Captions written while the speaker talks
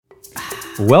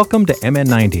Welcome to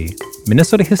MN90,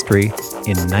 Minnesota History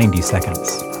in 90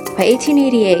 seconds. By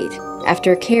 1888,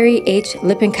 after Carrie H.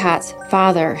 Lippincot's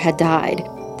father had died,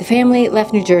 the family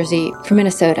left New Jersey for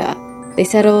Minnesota. They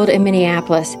settled in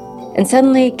Minneapolis, and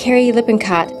suddenly Carrie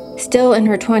Lippincott, still in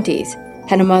her 20s,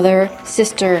 had a mother,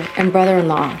 sister, and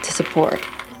brother-in-law to support.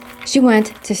 She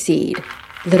went to seed,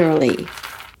 literally.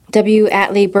 W.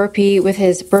 Atlee Burpee, with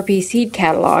his Burpee Seed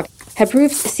Catalog, had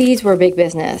proved seeds were big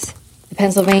business. The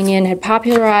Pennsylvanian had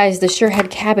popularized the surehead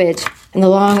cabbage and the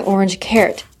long orange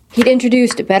carrot. He'd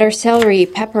introduced better celery,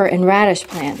 pepper, and radish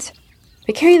plants.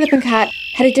 But Carrie Lippincott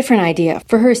had a different idea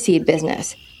for her seed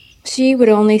business. She would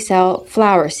only sell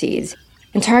flower seeds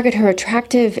and target her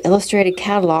attractive illustrated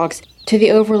catalogs to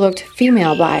the overlooked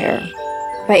female buyer.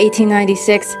 By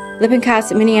 1896,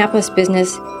 Lippincott's Minneapolis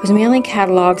business was mailing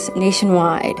catalogs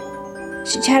nationwide.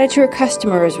 She chatted to her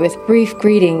customers with brief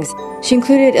greetings. She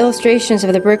included illustrations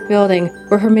of the brick building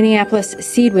where her Minneapolis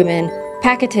seed women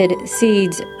packeted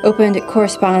seeds, opened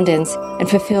correspondence, and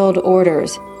fulfilled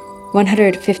orders.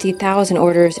 150,000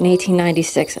 orders in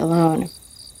 1896 alone.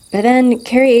 By then,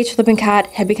 Carrie H. Lippincott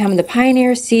had become the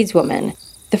pioneer seedswoman,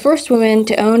 the first woman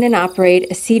to own and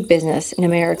operate a seed business in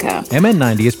America.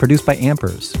 MN90 is produced by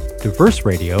Ampers, diverse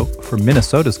radio for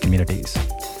Minnesota's communities.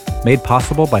 Made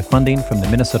possible by funding from the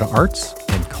Minnesota Arts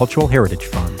and Cultural Heritage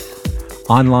Fund.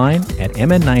 Online at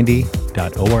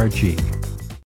mn90.org.